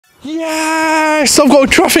Yes, I've got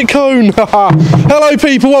a traffic cone. Hello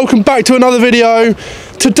people, welcome back to another video.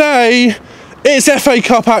 Today, it's FA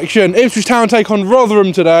Cup action. Ipswich Town take on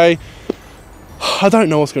Rotherham today. I don't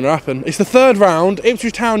know what's going to happen. It's the third round.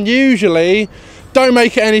 Ipswich Town usually don't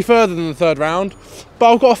make it any further than the third round.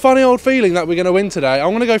 But I've got a funny old feeling that we're going to win today. I'm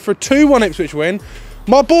going to go for a 2-1 Ipswich win.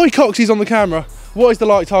 My boy Coxie's on the camera. What is the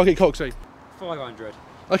like target, Coxie? 500.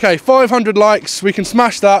 Okay, 500 likes. We can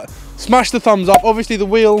smash that. Smash the thumbs up. Obviously the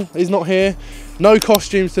wheel is not here. No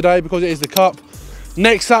costumes today because it is the cup.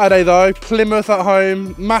 Next Saturday though, Plymouth at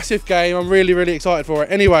home. Massive game. I'm really, really excited for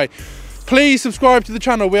it. Anyway, please subscribe to the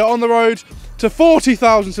channel. We are on the road to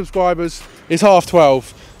 40,000 subscribers. It's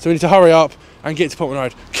 12:30. So we need to hurry up and get to Portman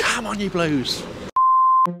Road. Come on, you Blues.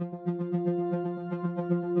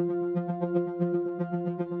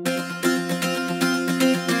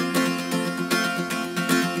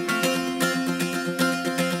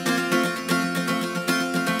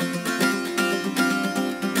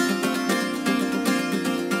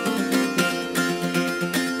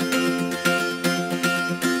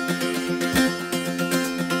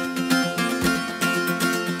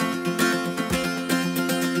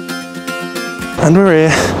 And we're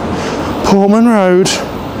here, Portman Road,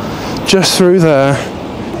 just through there.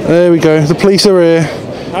 There we go, the police are here,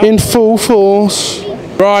 in full force.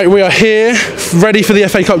 Right, we are here, ready for the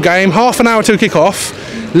FA Cup game. Half an hour till kick-off.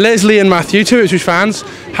 Leslie and Matthew, two Ipswich fans.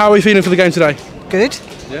 How are we feeling for the game today? Good.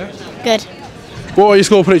 Yeah? Good. What are your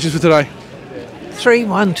score predictions for today?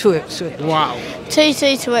 3-1 to Ipswich. Wow.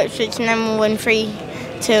 2-2 to Ipswich and then we'll win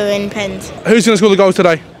 3-2 in pens. Who's going to score the goals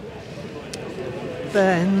today?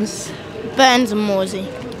 Burns. Burns and Morsey.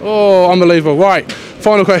 Oh, unbelievable. Right,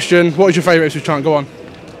 final question. What is your favourite Ipswich chant? Go on.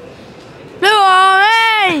 Blue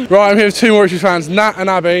Army! Right, I'm here with two more Ipswich fans, Nat and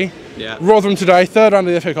Abby. Yeah. Rotherham today, third round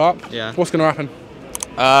of the FA Cup. Yeah. What's going to happen?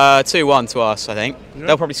 2-1 to us, I think. Yeah.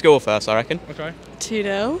 They'll probably score first, I reckon. Okay.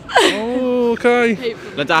 2-0. Oh, okay.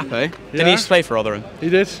 Ladapo, Yeah. did he used to play for Rotherham? He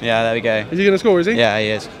did? Yeah, there we go. Is he going to score, is he? Yeah, he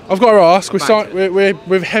is. I've got to ask, Back.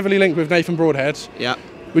 we're heavily linked with Nathan Broadhead. Yeah.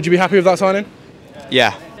 Would you be happy with that signing?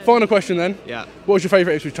 Yeah. Final question then. Yeah. What was your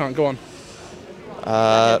favourite Ipswich chant? Go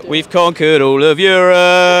on. We've conquered all of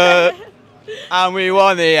Europe and we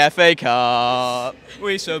won the FA Cup.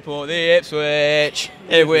 We support the Ipswich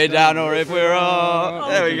if we're down or if we're up.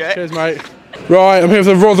 There we go. Cheers, mate. Right, I'm here with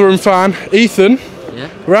a Rotherham fan, Ethan. Yeah.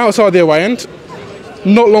 We're outside the away end.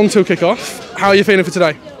 Not long till kick-off. How are you feeling for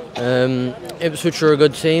today? Ipswich are a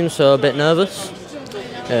good team, so a bit nervous.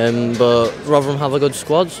 But Rotherham have a good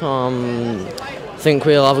squad, so I think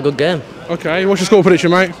we'll have a good game. Okay, what's your score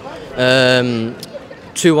prediction, mate? 2-1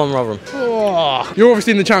 Rotherham. Oh, you're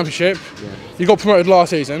obviously in the Championship. Yeah. You got promoted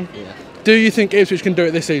last season. Yeah. Do you think Ipswich can do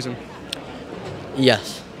it this season?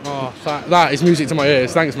 Yes. Oh, that is music to my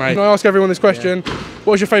ears. Thanks, mate. Can I ask everyone this question? Yeah.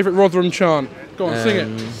 What's your favourite Rotherham chant? Go on, sing it.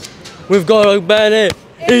 We've got a Bennett,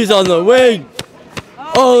 he's on the wing.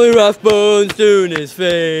 Ollie Rathbone's doing his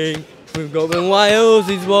thing. We've got Ben Wiles,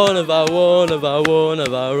 he's one of our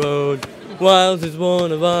own. Wiles is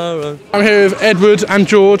one of our own. I'm here with Edward and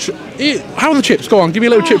George. How are the chips? Go on, give me a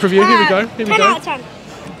little chip review. Here we go. Here we 10 go. out of 10.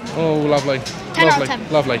 Oh, lovely. 10 lovely. out of 10.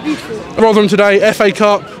 Lovely. Beautiful. Rotherham today, FA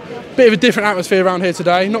Cup. Bit of a different atmosphere around here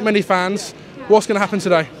today. Not many fans. What's going to happen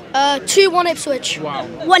today? 2-1 Ipswich. Wow.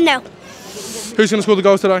 1-0. Who's going to score the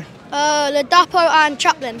goals today? Ladapo and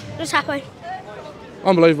Chaplin. Just happy.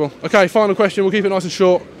 Unbelievable. Okay, final question. We'll keep it nice and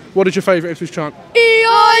short. What is your favourite Ipswich chant?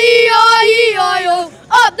 E-I-E-I-E-I-O,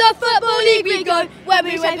 up the Football League we go. When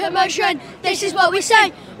we win promotion, this is what we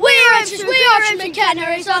say. We are Ipswich, we are Ipswich, Kenner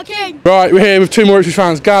is our king. Right, we're here with two more Ipswich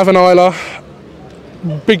fans, Gav and Isla.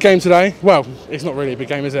 Big game today. Well, it's not really a big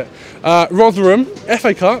game, is it? Rotherham,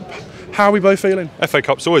 FA Cup. How are we both feeling? FA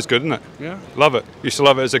Cup's always good, isn't it? Yeah. Love it. Used to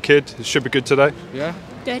love it as a kid. It should be good today. Yeah.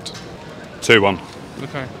 Good. 2-1.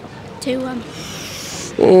 Okay. 2-1.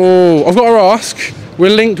 Oh, I've got to ask. We're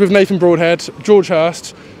linked with Nathan Broadhead, George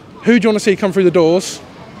Hirst. Who do you want to see come through the doors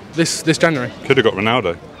this January? Could have got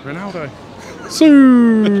Ronaldo. Ronaldo. So.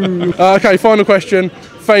 Okay, final question.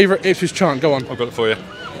 Favourite Ipswich chant? Go on. I've got it for you.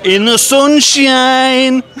 In the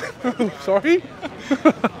sunshine. Sorry.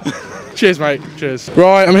 Cheers, mate. Cheers.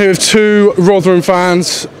 Right, I'm here with two Rotherham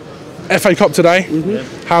fans. FA Cup today.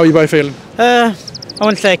 Mm-hmm. How are you both feeling? I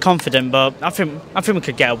wouldn't say confident, but I think we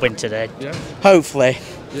could get a win today. Yeah. Hopefully.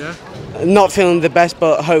 Yeah. Not feeling the best,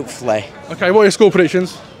 but hopefully. Okay, what are your score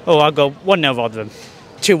predictions? Oh, I'll go 1-0 Rotherham.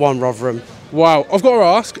 2-1 Rotherham. Wow. I've got to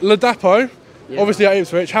ask, Ladapo, obviously at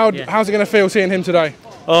Ipswich, how's it going to feel seeing him today?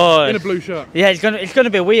 Oh, in a blue shirt. Yeah, it's gonna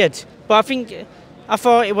be weird. But I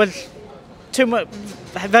thought it was too much,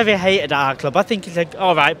 very hated at our club. I think he's like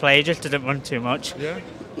all right player, just didn't run too much. Yeah.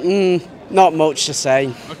 Not much to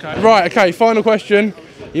say. Okay. Right, okay, final question.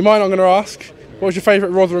 You might not going to ask. What was your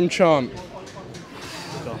favourite Rotherham chant?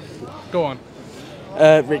 Go on.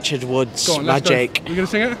 Richard Wood's Go on, let's go. Magic. You going to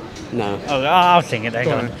sing it? No. Oh, I'll sing it then.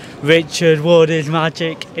 Go Go on. on. Richard Wood is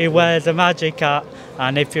magic. He wears a magic hat,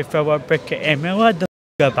 and if you throw a brick at him, he'll let the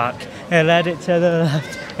go back. He'll let it to the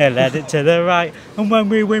left. He'll let it to the right. And when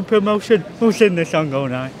we win promotion, we'll sing the song all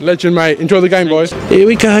night. Legend, mate. Enjoy the game, boys. Here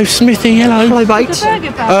we go, Smithy. Hello. Hello, mate.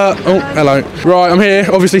 Oh, hello. Right, I'm here.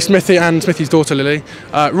 Obviously, Smithy and Smithy's daughter, Lily.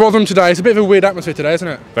 Rotherham today. It's a bit of a weird atmosphere today, isn't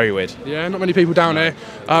it? Very weird. Yeah, not many people down here.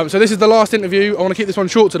 So this is the last interview. I want to keep this one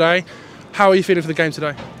short today. How are you feeling for the game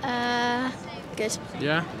today? Good.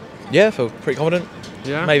 Yeah? Yeah, I feel pretty confident.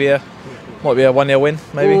 Yeah? Maybe might be a 1-0 win,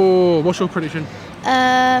 maybe. Oh, what's your prediction?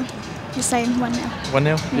 The same 1-0.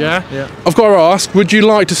 1-0. Yeah? Yeah. I've got to ask, would you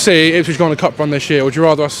like to see Ipswich go on a cup run this year, or would you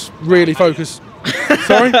rather us really focus...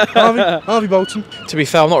 Sorry? Harvey Bolton? To be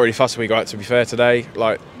fair, I'm not really fussed if we go out, to be fair, today.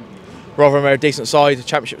 Like, Rotherham are a decent side, a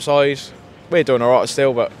championship side. We're doing alright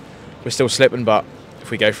still, but we're still slipping. But if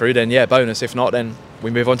we go through, then yeah, bonus. If not, then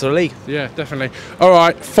we move on to the league. Yeah, definitely. All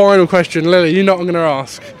right, final question. Lily, you're not going to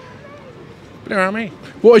ask. But around me.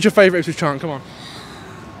 What is your favourite Ipswich chant? Come on.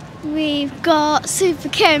 We've got Super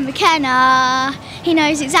Kieran McKenna. He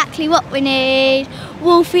knows exactly what we need.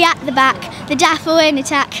 Wolfie at the back, the Daffo in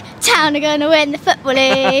attack. Town are going to win the Football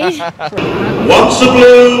League. Once a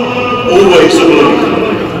blue, always a blue.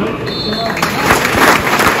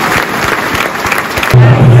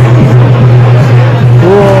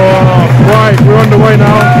 Right, we're underway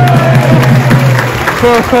now.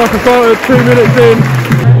 First half has started, 2 minutes in.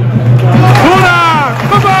 Corner!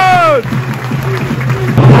 Come on!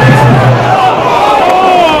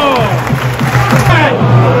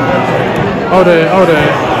 Oh dear, oh dear.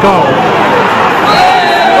 Goal.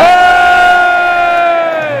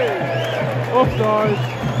 Hey! Offside.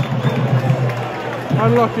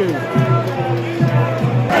 Unlucky.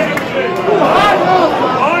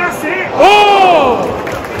 Oh!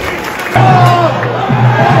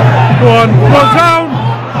 One down.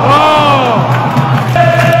 Oh!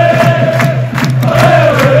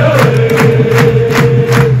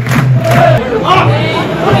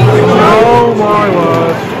 Oh my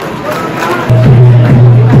word.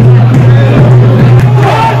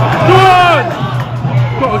 Good!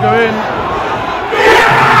 Gotta go in.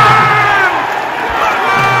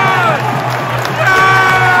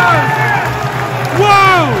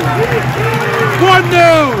 Whoa! 1-0!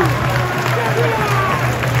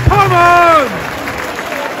 Come on!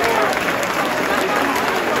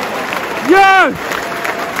 Yes!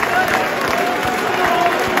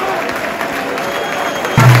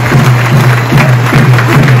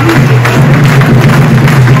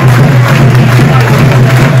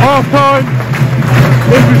 Half time.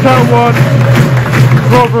 Ipswich Town 1.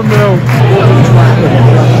 Rotherham 0.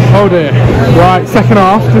 Oh dear. Right, second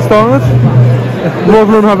half just started.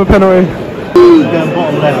 Rotherham have a penalty.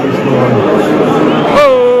 Bottom left is scoring. Oh!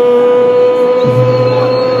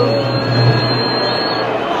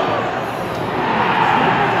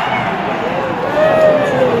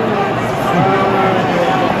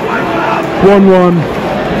 1-1.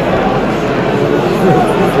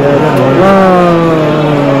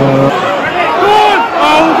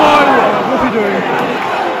 Oh my word, what's he doing?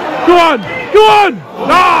 Go on! Go on!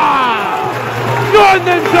 Ah! Go on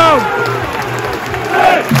then, Tom!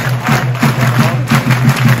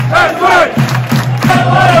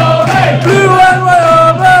 Blue and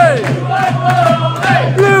white,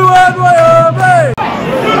 blue and white,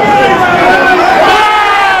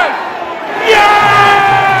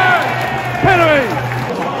 yeah! Penalty!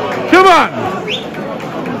 Come on!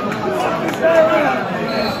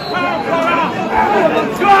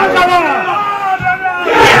 Come on!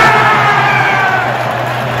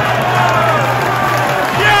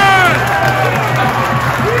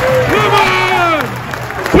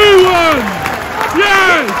 2-1!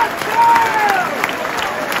 Yes!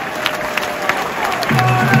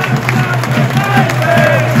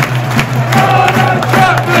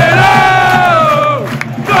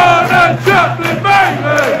 Gordon Chaplin,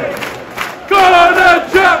 baby! Gordon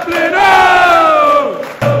Chaplin, oh!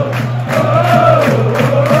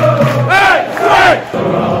 Hey, hey!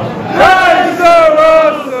 Hey,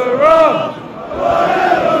 Sarah!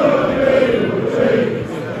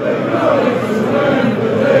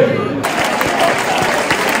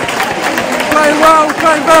 Playing well,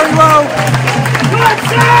 playing very well.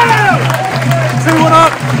 2-1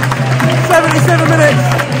 up, 77 minutes.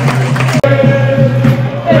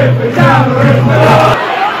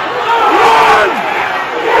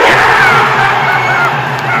 Yes!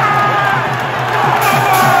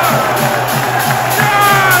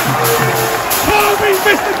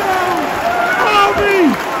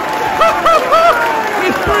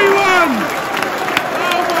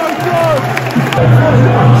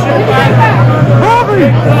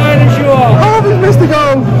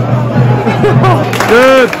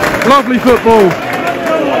 Lovely football.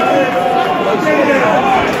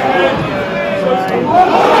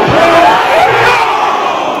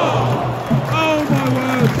 Oh my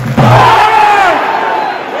word.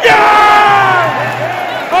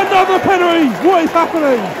 Yeah! Another penalty. What is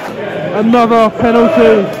happening? Another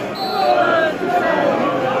penalty.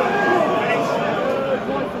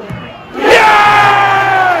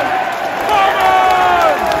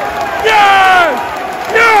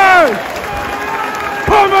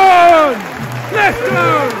 Let's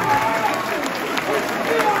go!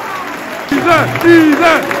 Easy!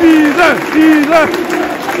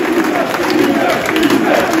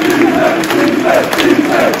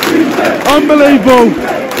 Unbelievable!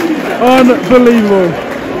 Unbelievable!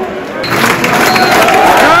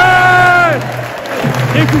 Hey!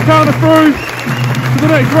 Ipswich Town are through to the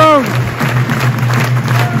next round.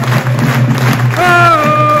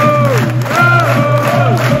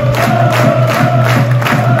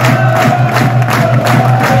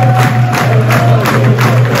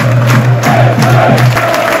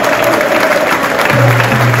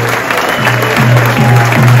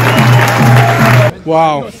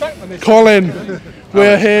 Wow, Colin,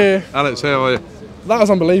 we're here. Alex, how are you? That was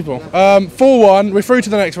unbelievable. 4-1, we're through to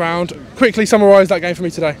the next round. Quickly summarise that game for me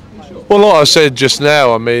today. Well, like I said just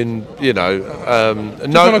now, I mean, you know, Just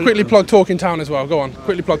want to quickly plug Talking Town as well. Go on,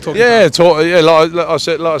 quickly plug Talking Town. Like I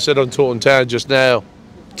said on Talking Town just now,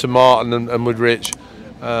 to Martin and with Rich.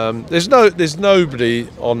 There's nobody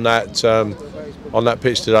on that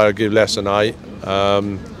pitch today I'd give less than 8.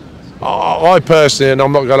 I personally, and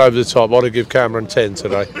I'm not going over the top, I'd give Cameron 10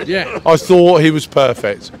 today. Yeah. I thought he was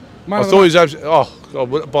perfect. Man I thought he was absolutely,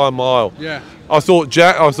 God, by a mile. Yeah. I thought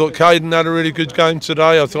Caden had a really good game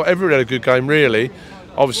today. I thought everyone had a good game, really.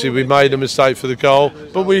 Obviously, we made a mistake for the goal,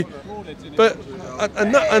 but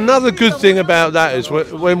another good thing about that is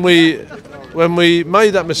when we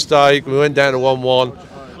made that mistake, we went down to 1-1.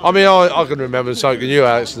 I mean, I can remember, so can you,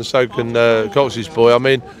 Alex, and so can Coxey's boy. I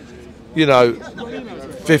mean, you know,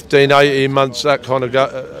 15, 18 months, that kind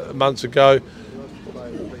of months ago,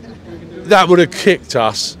 that would have kicked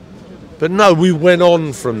us. But no, we went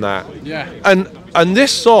on from that. Yeah. And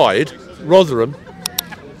this side, Rotherham,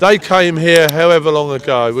 they came here however long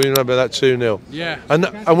ago. We remember that 2-0. Yeah.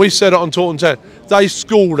 And we said it on Taunton Town. They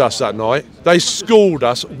schooled us that night. They schooled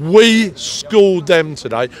us. We schooled them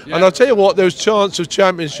today. Yeah. And I'll tell you what, there was chance of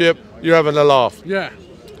championship. You're having a laugh. Yeah.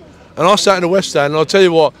 And I sat in the West Stand, and I'll tell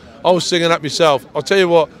you what, I was singing that myself. I'll tell you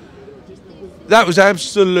what, that was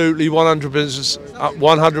absolutely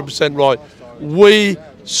 100% right. We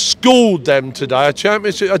schooled them today. A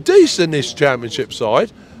decentish championship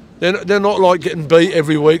side. They're not like getting beat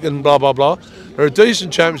every week and blah blah blah. They're a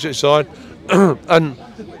decent championship side, and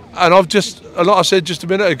I've just, like I said just a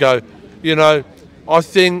minute ago, you know, I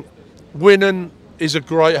think winning is a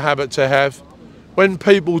great habit to have. When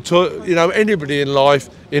people talk, you know, anybody in life,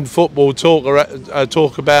 in football,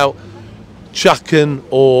 talk about chucking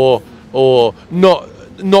or not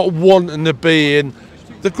wanting to be in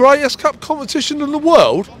the greatest cup competition in the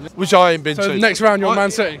world, which I ain't been to. So next round, you're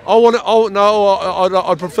Man City.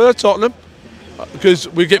 I'd prefer Tottenham because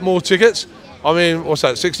we get more tickets. I mean, what's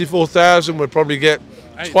that? 64,000. We'd probably get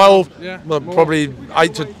 12, probably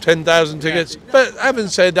 8 to 10,000 tickets. Yeah. But having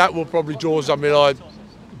said that, we'll probably draw something like,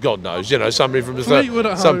 God knows, you know, somebody from the Fleetwood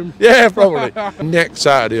at home. Yeah, probably. Next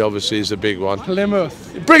Saturday, obviously, is a big one.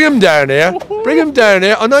 Plymouth. Bring them down here. Bring them down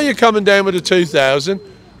here. I know you're coming down with the 2,000.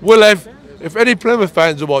 We'll have, if any Plymouth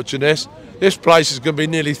fans are watching this place is going to be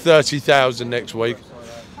nearly 30,000 next week.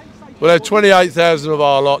 We'll have 28,000 of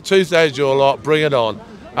our lot, 2,000 your lot. Bring it on. Wow.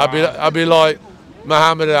 I'd be like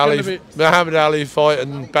Muhammad Ali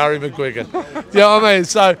fighting Barry McGuigan. You know what I mean?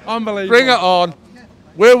 So unbelievable. Bring it on.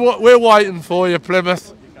 We're waiting for you,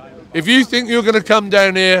 Plymouth. If you think you're going to come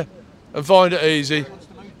down here and find it easy,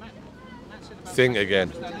 think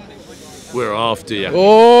again. We're after you.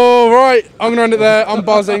 All right, I'm going to end it there. I'm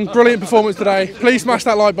buzzing. Brilliant performance today. Please smash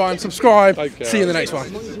that like button, subscribe. See you in the next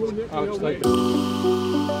one.